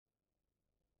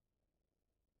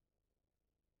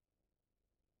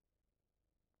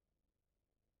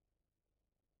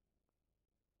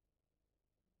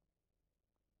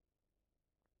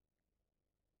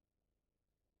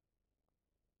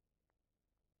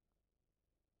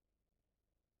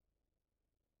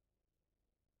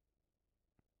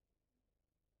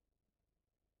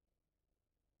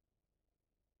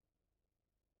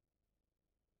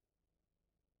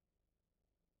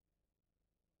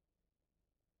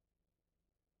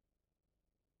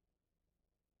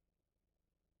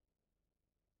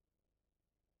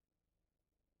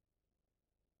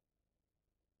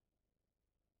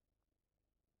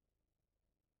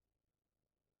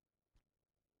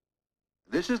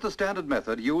This is the standard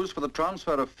method used for the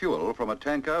transfer of fuel from a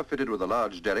tanker fitted with a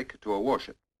large derrick to a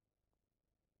warship.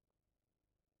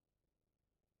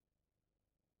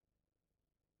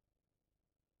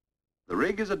 The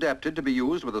rig is adapted to be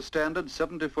used with a standard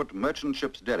 70-foot merchant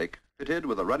ship's derrick fitted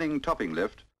with a running topping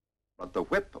lift, but the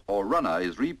whip or runner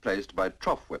is replaced by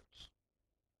trough whips.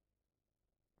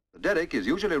 The derrick is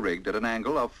usually rigged at an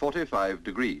angle of 45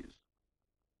 degrees.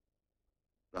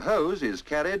 The hose is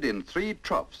carried in 3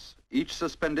 troughs, each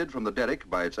suspended from the derrick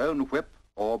by its own whip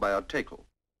or by a tackle.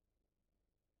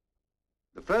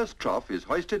 The first trough is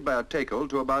hoisted by a tackle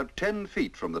to about 10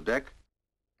 feet from the deck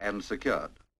and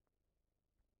secured.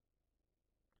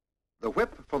 The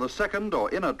whip for the second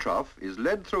or inner trough is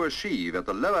led through a sheave at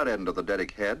the lower end of the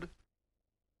derrick head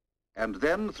and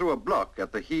then through a block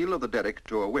at the heel of the derrick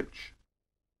to a winch.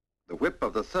 The whip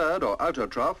of the third or outer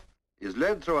trough is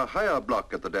led through a higher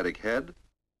block at the derrick head,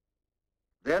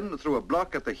 then through a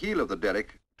block at the heel of the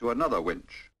derrick to another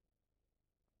winch.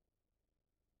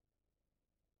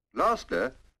 Lastly,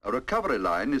 a recovery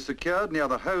line is secured near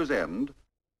the hose end,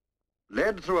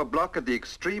 led through a block at the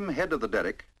extreme head of the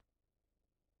derrick,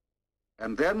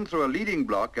 and then through a leading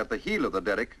block at the heel of the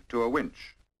derrick to a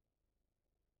winch.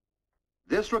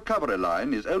 This recovery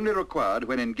line is only required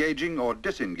when engaging or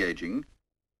disengaging,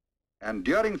 and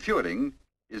during fueling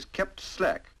is kept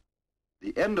slack,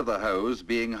 the end of the hose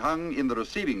being hung in the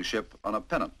receiving ship on a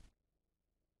pendant.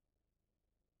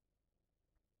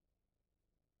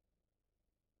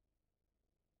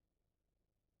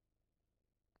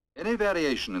 Any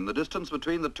variation in the distance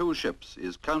between the two ships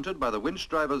is counted by the winch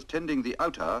drivers tending the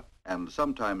outer and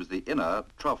sometimes the inner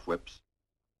trough whips,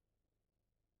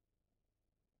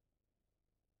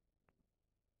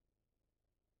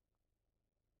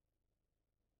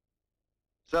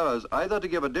 so as either to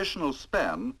give additional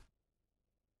span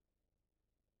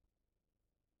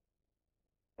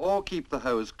or keep the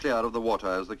hose clear of the water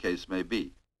as the case may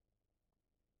be.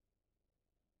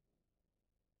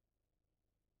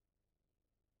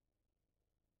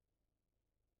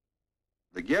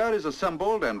 The gear is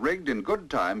assembled and rigged in good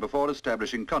time before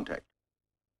establishing contact.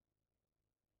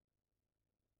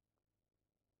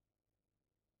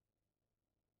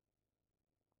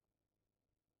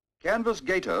 Canvas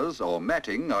gaiters or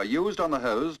matting are used on the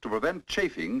hose to prevent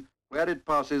chafing where it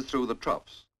passes through the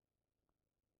troughs.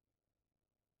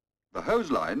 The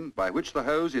hose line, by which the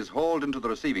hose is hauled into the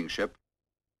receiving ship,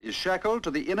 is shackled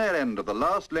to the inner end of the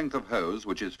last length of hose,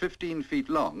 which is 15 feet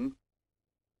long,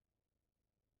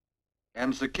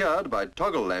 and secured by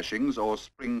toggle lashings or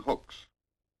spring hooks.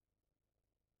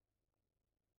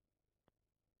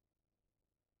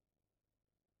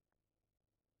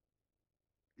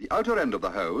 The outer end of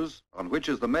the hose, on which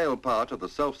is the male part of the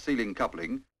self-sealing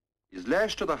coupling, is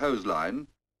lashed to the hose line,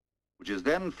 which is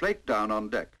then flaked down on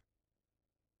deck.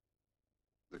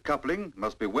 The coupling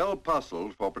must be well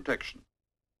parceled for protection.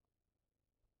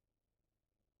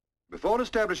 Before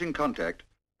establishing contact,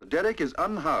 the derrick is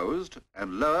unhoused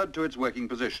and lowered to its working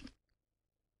position.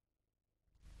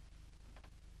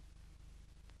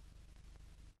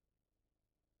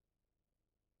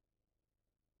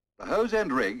 The hose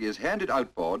end rig is handed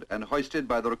outboard and hoisted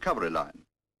by the recovery line.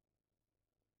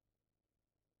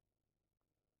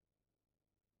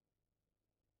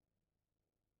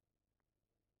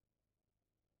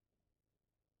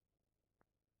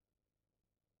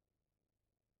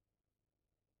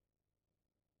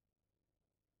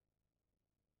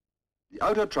 The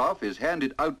outer trough is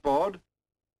handed outboard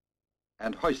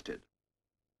and hoisted.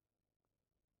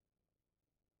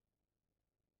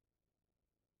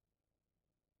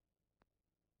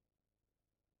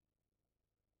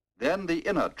 Then the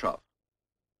inner trough.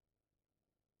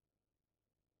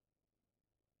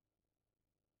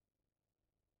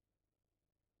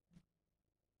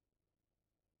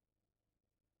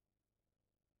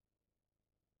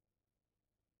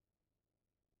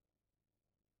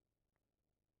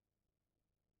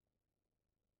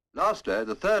 Lastly,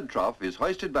 the third trough is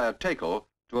hoisted by a tackle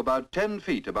to about 10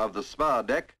 feet above the spar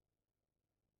deck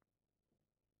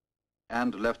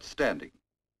and left standing.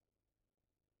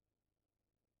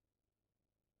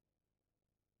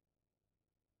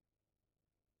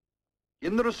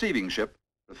 In the receiving ship,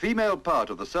 the female part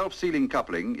of the self-sealing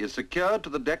coupling is secured to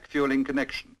the deck fueling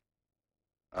connection.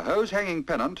 A hose-hanging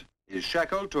pendant is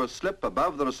shackled to a slip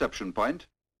above the reception point,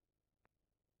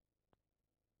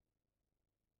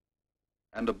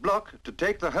 and a block to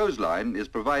take the hose line is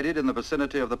provided in the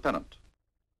vicinity of the pendant.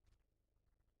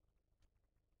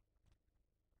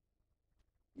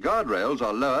 Guardrails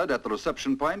are lowered at the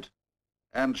reception point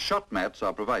and shot mats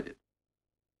are provided.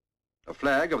 A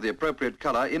flag of the appropriate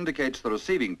color indicates the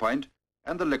receiving point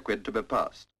and the liquid to be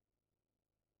passed.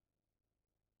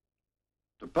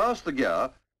 To pass the gear,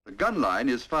 the gun line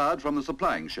is fired from the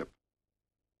supplying ship.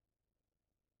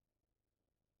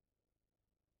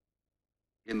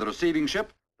 In the receiving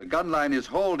ship, the gun line is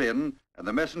hauled in and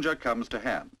the messenger comes to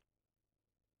hand.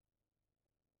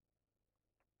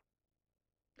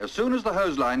 As soon as the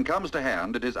hose line comes to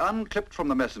hand, it is unclipped from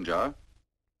the messenger,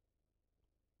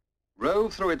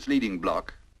 rove through its leading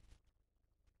block,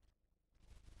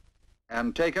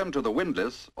 and taken to the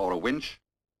windlass or a winch,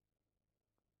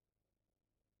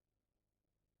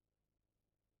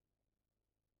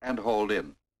 and hauled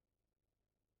in.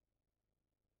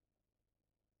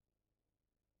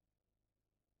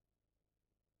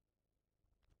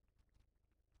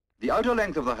 The outer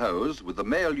length of the hose with the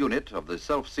male unit of the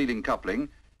self-sealing coupling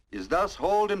is thus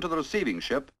hauled into the receiving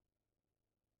ship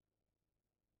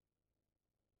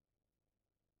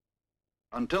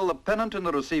until the pendant in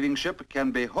the receiving ship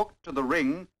can be hooked to the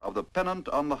ring of the pendant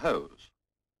on the hose.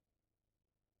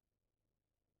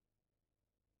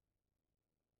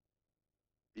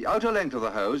 The outer length of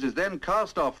the hose is then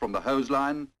cast off from the hose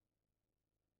line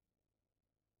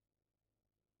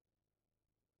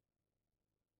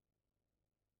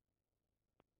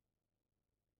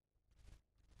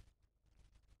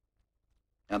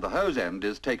and the hose end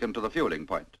is taken to the fueling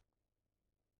point.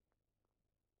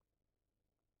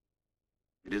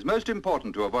 It is most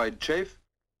important to avoid chafe,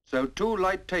 so 2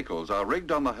 light tackles are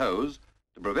rigged on the hose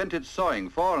to prevent it sawing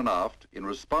fore and aft in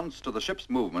response to the ship's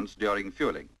movements during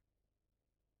fueling.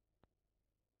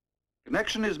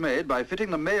 Connection is made by fitting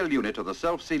the male unit of the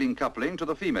self-sealing coupling to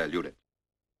the female unit.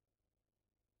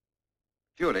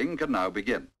 Fueling can now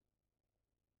begin.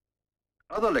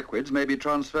 Other liquids may be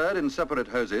transferred in separate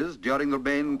hoses during the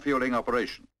main fueling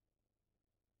operation.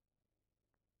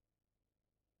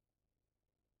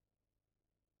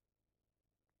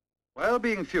 While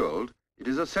being fueled, it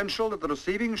is essential that the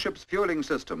receiving ship's fueling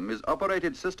system is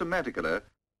operated systematically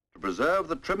to preserve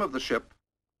the trim of the ship,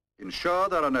 ensure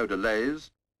there are no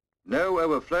delays, no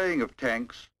overflowing of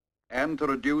tanks, and to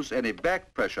reduce any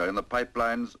back pressure in the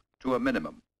pipelines to a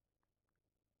minimum.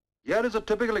 Here is a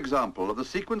typical example of the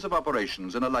sequence of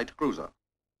operations in a light cruiser.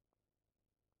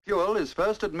 Fuel is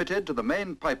first admitted to the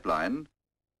main pipeline.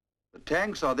 The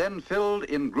tanks are then filled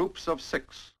in groups of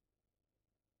 6.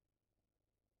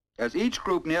 As each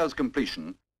group nears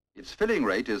completion, its filling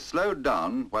rate is slowed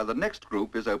down while the next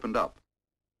group is opened up.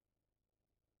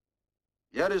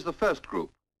 Here is the first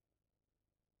group.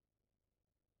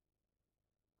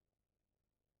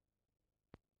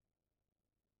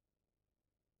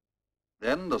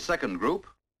 Then the second group,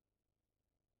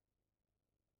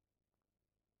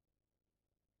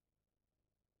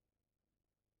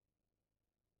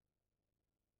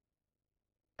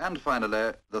 and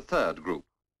finally the third group.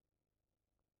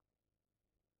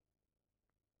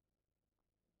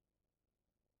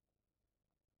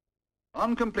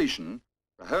 On completion,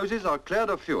 the hoses are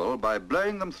cleared of fuel by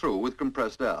blowing them through with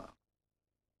compressed air.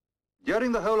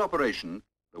 During the whole operation,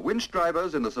 the winch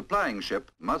drivers in the supplying ship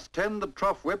must tend the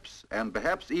trough whips and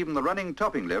perhaps even the running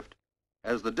topping lift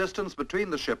as the distance between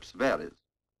the ships varies.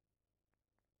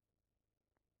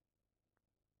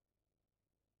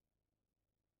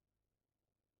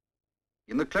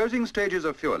 In the closing stages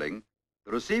of fueling,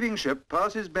 the receiving ship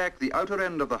passes back the outer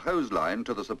end of the hose line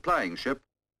to the supplying ship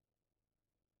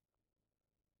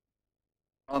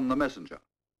on the messenger.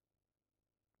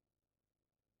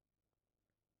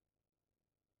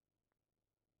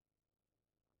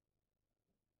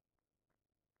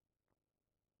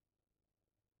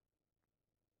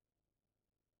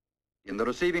 In the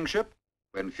receiving ship,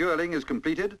 when fueling is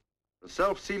completed, the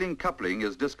self-sealing coupling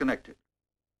is disconnected.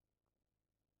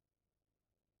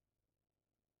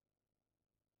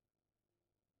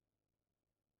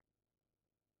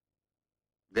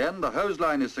 Then the hose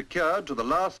line is secured to the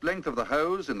last length of the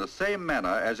hose in the same manner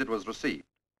as it was received.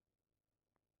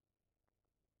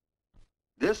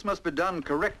 This must be done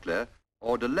correctly,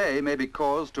 or delay may be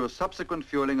caused to a subsequent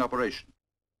fueling operation.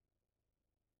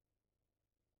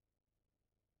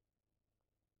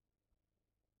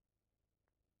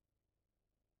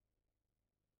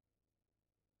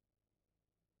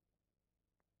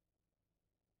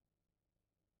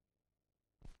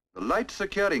 The light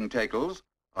securing tackles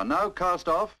are now cast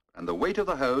off and the weight of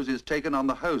the hose is taken on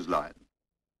the hose line.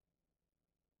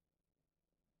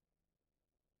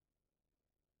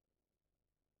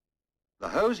 The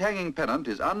hose hanging pendant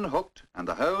is unhooked and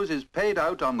the hose is paid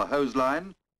out on the hose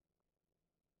line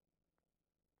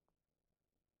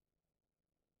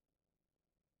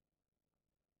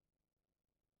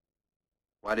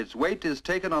while its weight is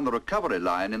taken on the recovery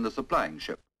line in the supplying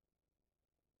ship.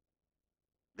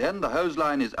 Then the hose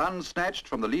line is unsnatched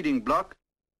from the leading block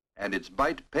and its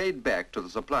bight paid back to the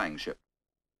supplying ship.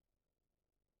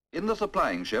 In the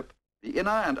supplying ship, the inner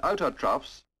and outer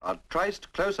troughs are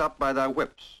triced close up by their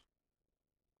whips.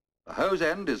 The hose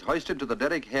end is hoisted to the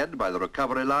derrick head by the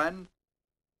recovery line,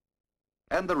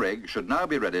 and the rig should now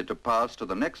be ready to pass to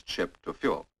the next ship to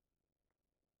fuel.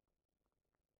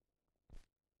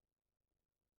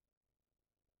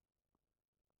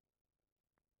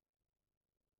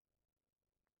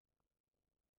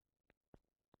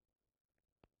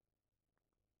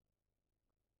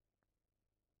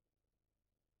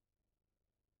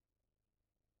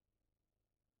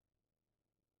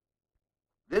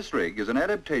 This rig is an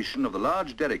adaptation of the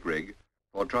large derrick rig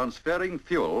for transferring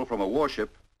fuel from a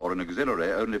warship or an auxiliary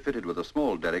only fitted with a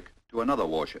small derrick to another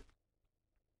warship.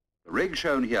 The rig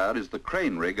shown here is the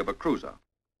crane rig of a cruiser.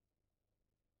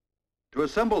 To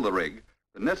assemble the rig,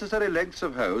 the necessary lengths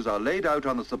of hose are laid out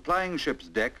on the supplying ship's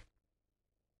deck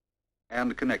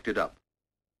and connected up.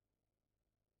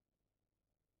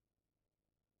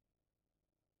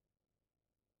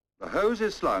 The hose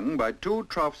is slung by 2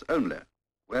 troughs only,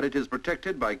 where it is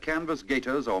protected by canvas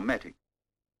gaiters or matting.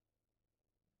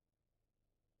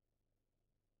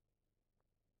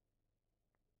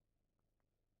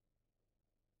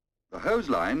 The hose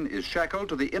line is shackled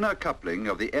to the inner coupling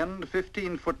of the end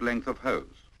 15-foot length of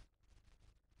hose.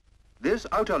 This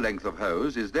outer length of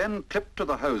hose is then clipped to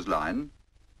the hose line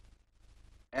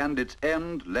and its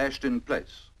end lashed in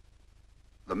place.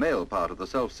 The male part of the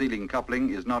self-sealing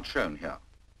coupling is not shown here.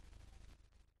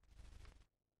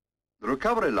 The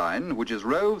recovery line, which is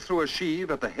rove through a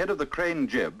sheave at the head of the crane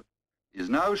jib,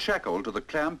 is now shackled to the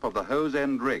clamp of the hose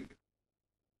end rig.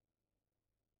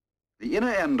 The inner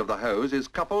end of the hose is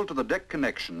coupled to the deck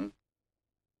connection,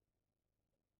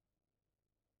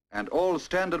 and all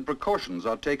standard precautions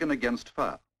are taken against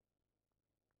fire.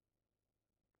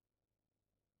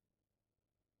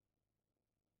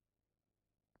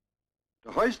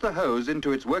 To hoist the hose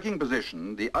into its working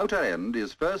position, the outer end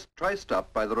is first triced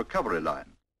up by the recovery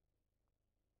line.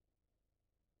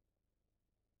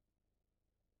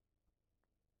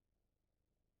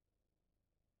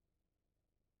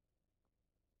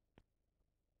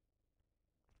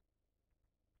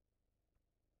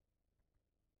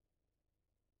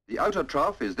 The outer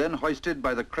trough is then hoisted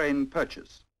by the crane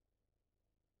purchase.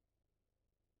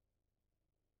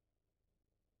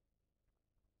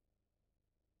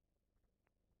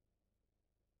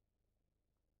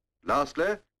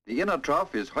 Lastly, the inner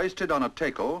trough is hoisted on a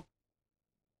tackle,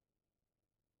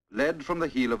 led from the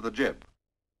heel of the jib.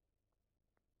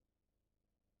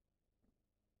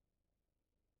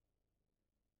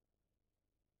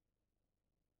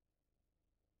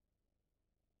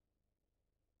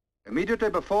 Immediately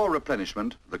before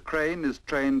replenishment, the crane is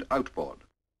trained outboard.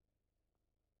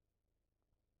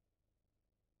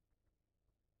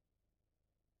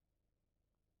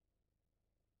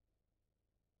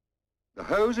 The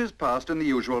hose is passed in the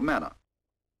usual manner.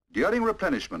 During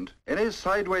replenishment, any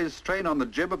sideways strain on the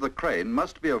jib of the crane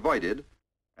must be avoided,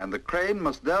 and the crane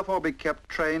must therefore be kept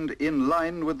trained in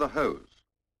line with the hose.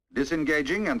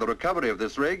 Disengaging and the recovery of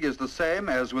this rig is the same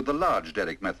as with the large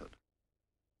derrick method.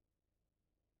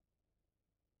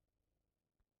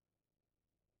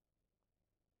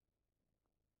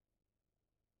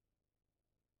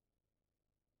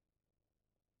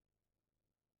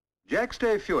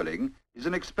 Jackstay fueling is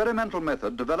an experimental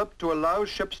method developed to allow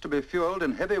ships to be fueled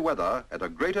in heavy weather at a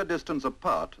greater distance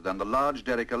apart than the large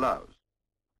derrick allows.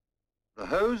 The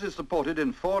hose is supported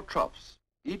in 4 troughs,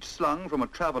 each slung from a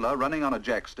traveller running on a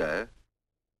jackstay,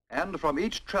 and from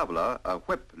each traveller a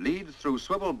whip leads through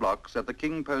swivel blocks at the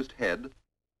kingpost head,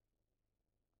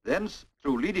 thence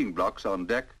through leading blocks on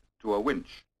deck to a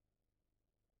winch.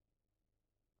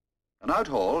 An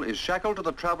outhaul is shackled to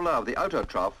the traveller of the outer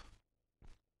trough,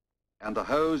 and the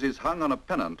hose is hung on a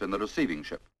pendant in the receiving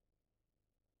ship.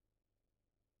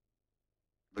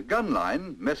 The gun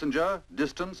line, messenger,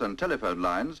 distance and telephone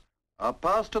lines are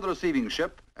passed to the receiving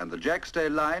ship, and the jackstay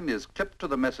line is clipped to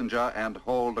the messenger and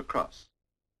hauled across.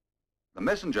 The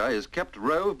messenger is kept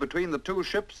rove between the 2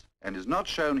 ships and is not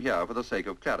shown here for the sake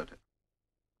of clarity.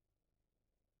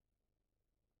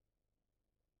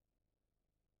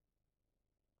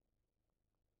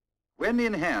 When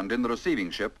in hand in the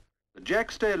receiving ship, the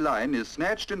jackstay line is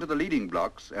snatched into the leading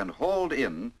blocks and hauled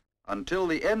in until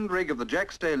the end rig of the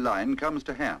jackstay line comes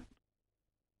to hand.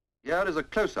 Here is a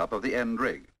close-up of the end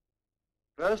rig.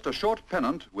 First, a short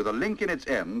pendant with a link in its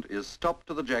end is stopped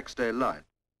to the jackstay line.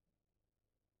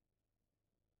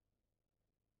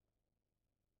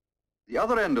 The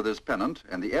other end of this pendant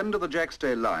and the end of the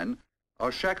jackstay line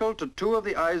are shackled to 2 of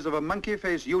the eyes of a monkey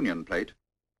face union plate,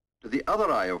 to the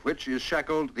other eye of which is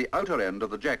shackled the outer end of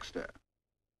the jackstay.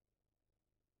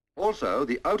 Also,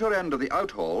 the outer end of the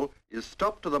outhaul is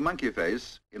stopped to the monkey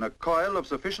face in a coil of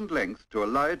sufficient length to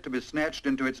allow it to be snatched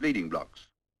into its leading blocks.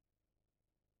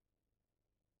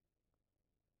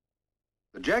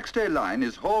 The jackstay line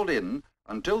is hauled in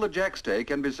until the jackstay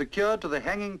can be secured to the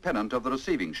hanging pennant of the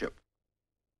receiving ship.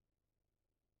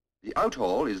 The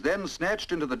outhaul is then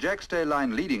snatched into the jackstay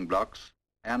line leading blocks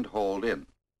and hauled in.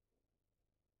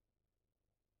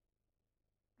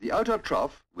 The outer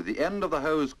trough, with the end of the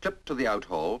hose clipped to the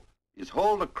outhaul, is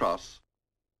hauled across,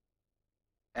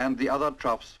 and the other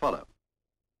troughs follow.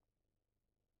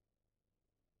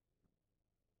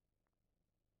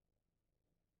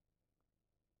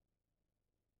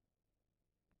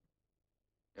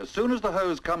 As soon as the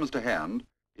hose comes to hand,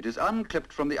 it is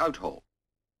unclipped from the outhaul.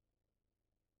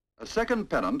 A second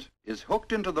pennant is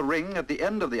hooked into the ring at the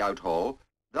end of the outhaul,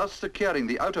 thus securing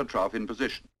the outer trough in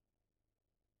position.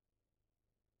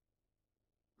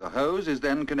 The hose is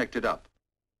then connected up.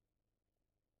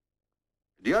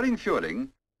 During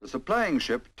fueling, the supplying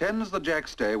ship tends the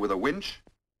jackstay with a winch,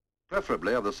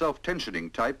 preferably of the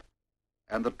self-tensioning type,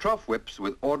 and the trough whips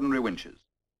with ordinary winches.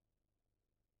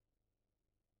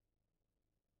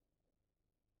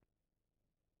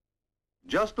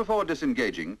 Just before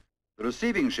disengaging, the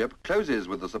receiving ship closes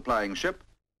with the supplying ship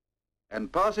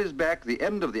and passes back the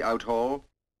end of the outhaul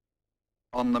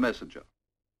on the messenger.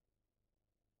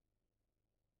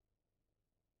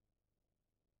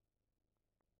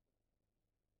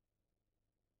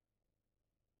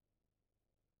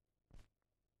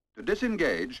 To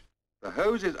disengage, the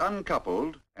hose is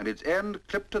uncoupled and its end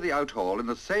clipped to the outhaul in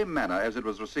the same manner as it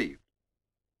was received.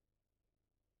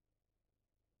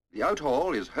 The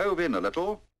outhaul is hove in a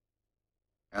little,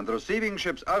 and the receiving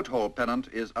ship's outhaul pennant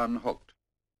is unhooked.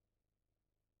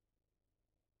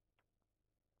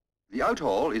 The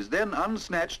outhaul is then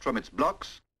unsnatched from its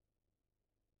blocks,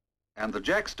 and the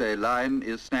jackstay line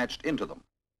is snatched into them.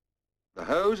 The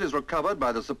hose is recovered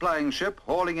by the supplying ship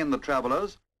hauling in the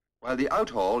travellers, while the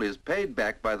outhaul is paid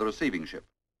back by the receiving ship.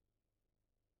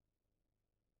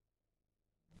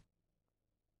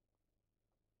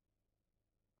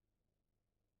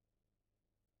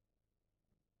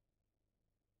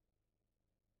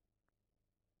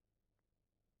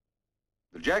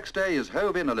 The jackstay is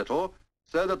hove in a little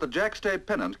so that the jackstay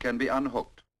pennant can be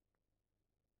unhooked.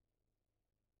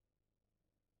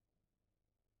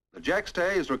 The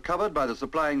jackstay is recovered by the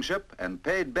supplying ship and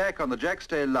paid back on the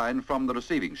jackstay line from the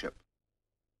receiving ship.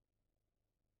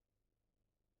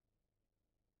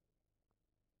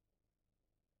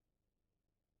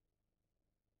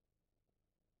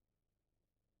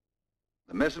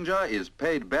 The messenger is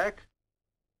paid back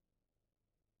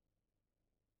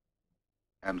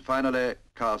and finally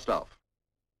cast off.